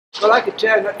Well, I could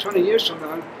tell you, not 20 years from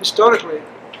now, historically,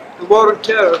 the war on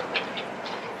terror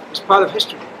is part of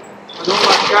history. And Omar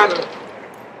Khadr,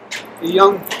 the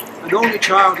young and only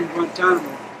child in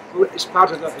Guantanomo, is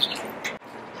part of that history.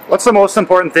 What's the most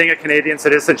important thing a Canadian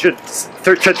citizen should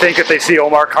think if they see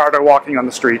Omar Khadr walking on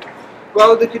the street?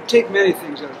 Well, they could take many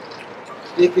things out of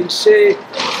it. They can say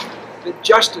that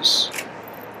justice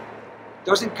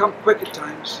doesn't come quick at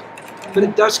times, but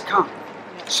it does come,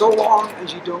 so long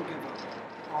as you don't give up.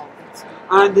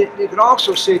 And they could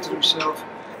also say to themselves,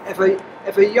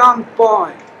 if a young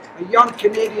boy, a young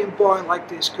Canadian boy like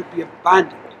this could be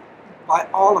abandoned by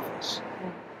all of us,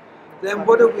 then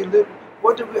what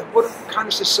kind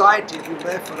of society have we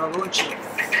left for our own children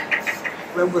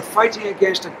when we're fighting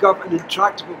against an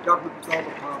intractable government with all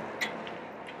the power?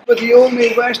 We're the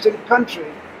only Western country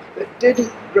that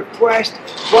didn't request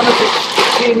one of its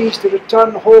detainees to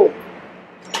return home.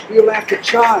 We left a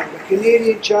child, a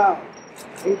Canadian child,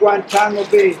 in Guantanomo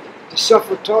Bay to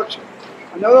suffer torture.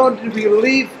 And not only did we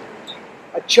leave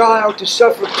a child to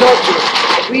suffer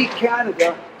torture, we,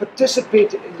 Canada,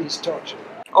 participated in this torture.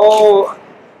 Oh,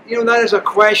 you know, that is a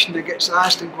question that gets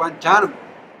asked in Guantanamo.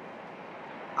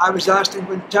 I was asked in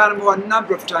Guantanamo a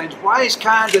number of times, why is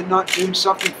Canada not doing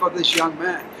something for this young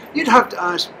man? You'd have to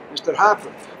ask Mr.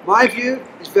 Harper. My view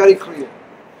is very clear.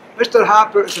 Mr.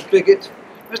 Harper is a bigot.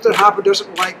 Mr. Harper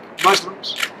doesn't like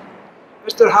Muslims.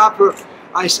 Mr. Harper,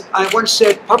 I once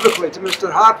said publicly to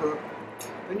Mr. Harper,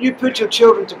 when you put your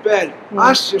children to bed,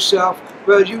 ask yourself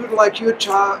whether you would like your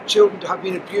children to have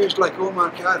been abused like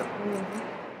Omar Khadr.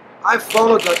 I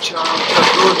followed that child to a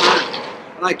grown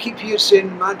man, and I keep here saying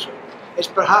the mantra,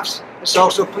 it's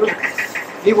also political.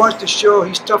 He wants to show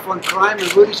he's tough on crime, and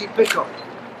who does he pick up?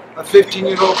 A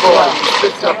 15-year-old boy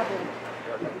who's picked up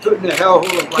and put in the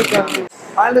hellhole of Guantanamo.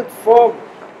 I look forward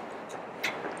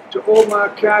to Omar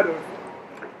Khadr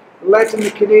letting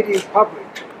the Canadian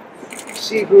public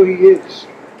see who he is,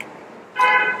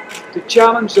 to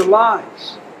challenge the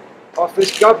lies of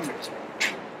this government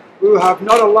who have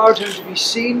not allowed him to be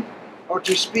seen or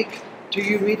to speak to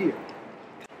you media.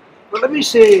 But let me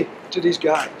say to these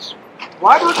guys,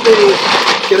 why don't they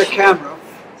get a camera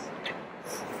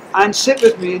and sit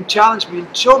with me and challenge me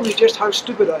and show me just how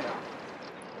stupid I am.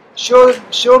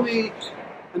 Show me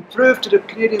and prove to the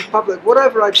Canadian public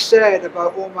whatever I've said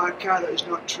about Omar Khadr is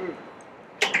not true.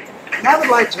 And I would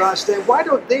like to ask them, why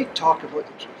don't they talk about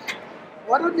the truth?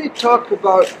 Why don't they talk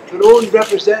about their own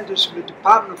representatives from the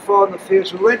Department of Foreign Affairs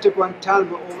who went to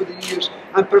Guantanamo over the years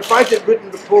and provided written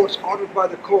reports ordered by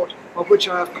the court, of which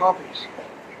I have copies.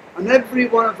 And every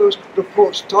one of those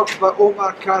reports talked about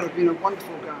Omar Khadr being a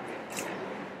wonderful guy.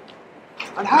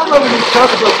 And how about when we talk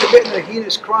about committing a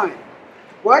heinous crime?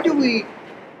 Why do we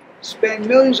spend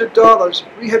millions of dollars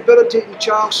rehabilitating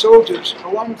child soldiers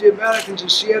along with the Americans in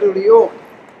Sierra Leone?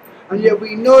 And yet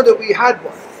we know that we had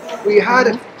one. We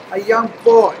had a young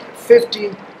boy,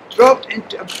 15,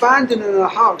 abandoned in a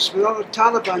house with other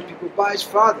Taliban people by his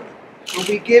father. And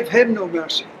we gave him no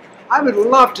mercy. I would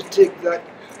love to take that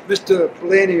Mr.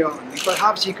 Blaney on, and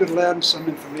perhaps he could learn some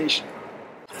information.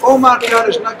 Omar Khadr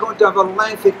is not going to have a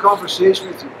lengthy conversation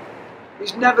with you.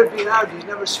 He's never been out, he's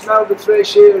never smelled the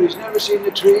fresh air, he's never seen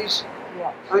the trees.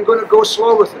 I'm going to go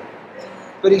slow with it.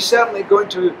 But he's certainly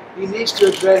he needs to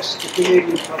address the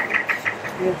Canadian public.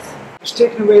 Yes. It was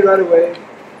taken away right away.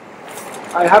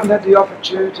 I haven't had the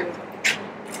opportunity.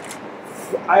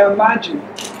 I imagine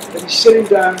that he's sitting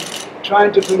down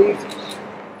trying to believe this.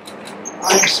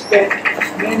 I've spent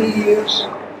many years,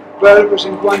 whether it was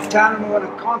in Guantanamo in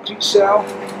a concrete cell,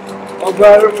 or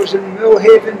whether it was in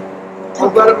Millhaven, or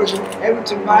whether it was in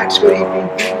Edmonton Max where he'd been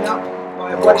beaten up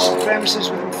by white supremacists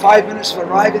within 5 minutes of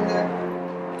arriving there,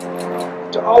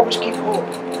 to always keep hope.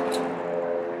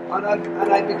 And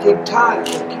I became tired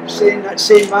of keep saying that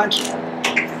same mantra.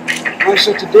 And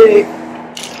so today,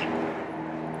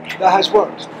 that has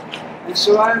worked. And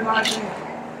so I imagine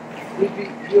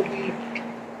he'll be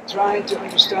trying to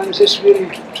understand, is this really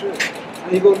true?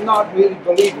 And he will not really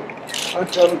believe it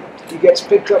until he gets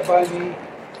picked up by me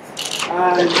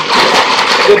and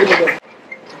given away.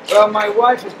 Well, my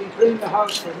wife has been cleaning the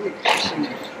house for weeks.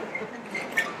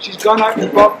 She's gone out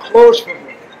and bought clothes for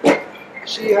me.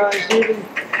 She has even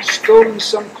stolen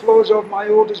some clothes of my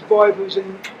oldest boy who's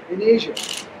in Asia,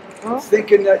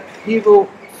 thinking that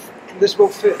this will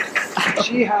fit.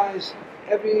 She has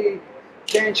every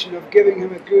intention of giving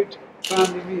him a good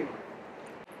family meal.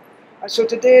 And so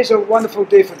today is a wonderful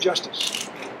day for justice.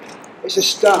 It's a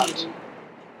start.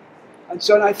 And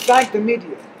so I thank the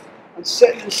media and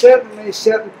certainly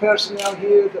certain personnel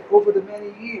here that over the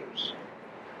many years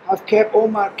have kept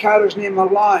Omar Khadr's name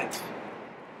alive.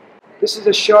 This is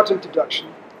a short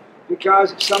introduction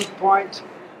because at some point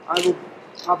I will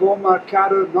have Omar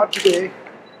Khadr, not today,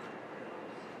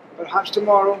 perhaps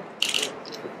tomorrow,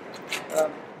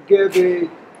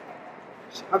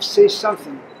 say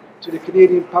something to the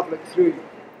Canadian public through you.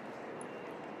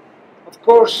 Of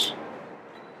course,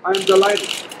 I am delighted,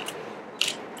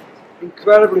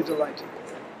 incredibly delighted.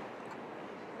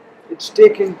 It's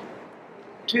taken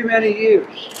too many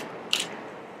years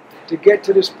to get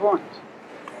to this point.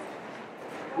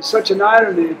 It's such an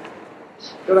irony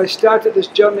that I started this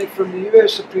journey from the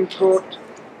US Supreme Court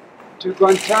to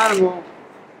Guantanomo,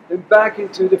 then back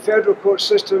into the federal court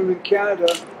system in Canada,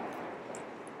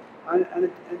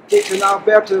 and take an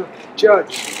Alberta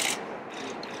judge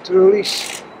to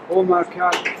release Omar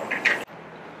Khadr.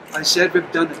 I said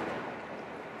we've done it.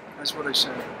 That's what I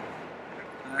said.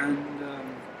 And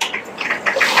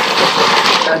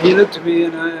he looked at me,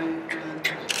 and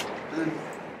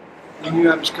I knew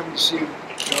I was coming to see him.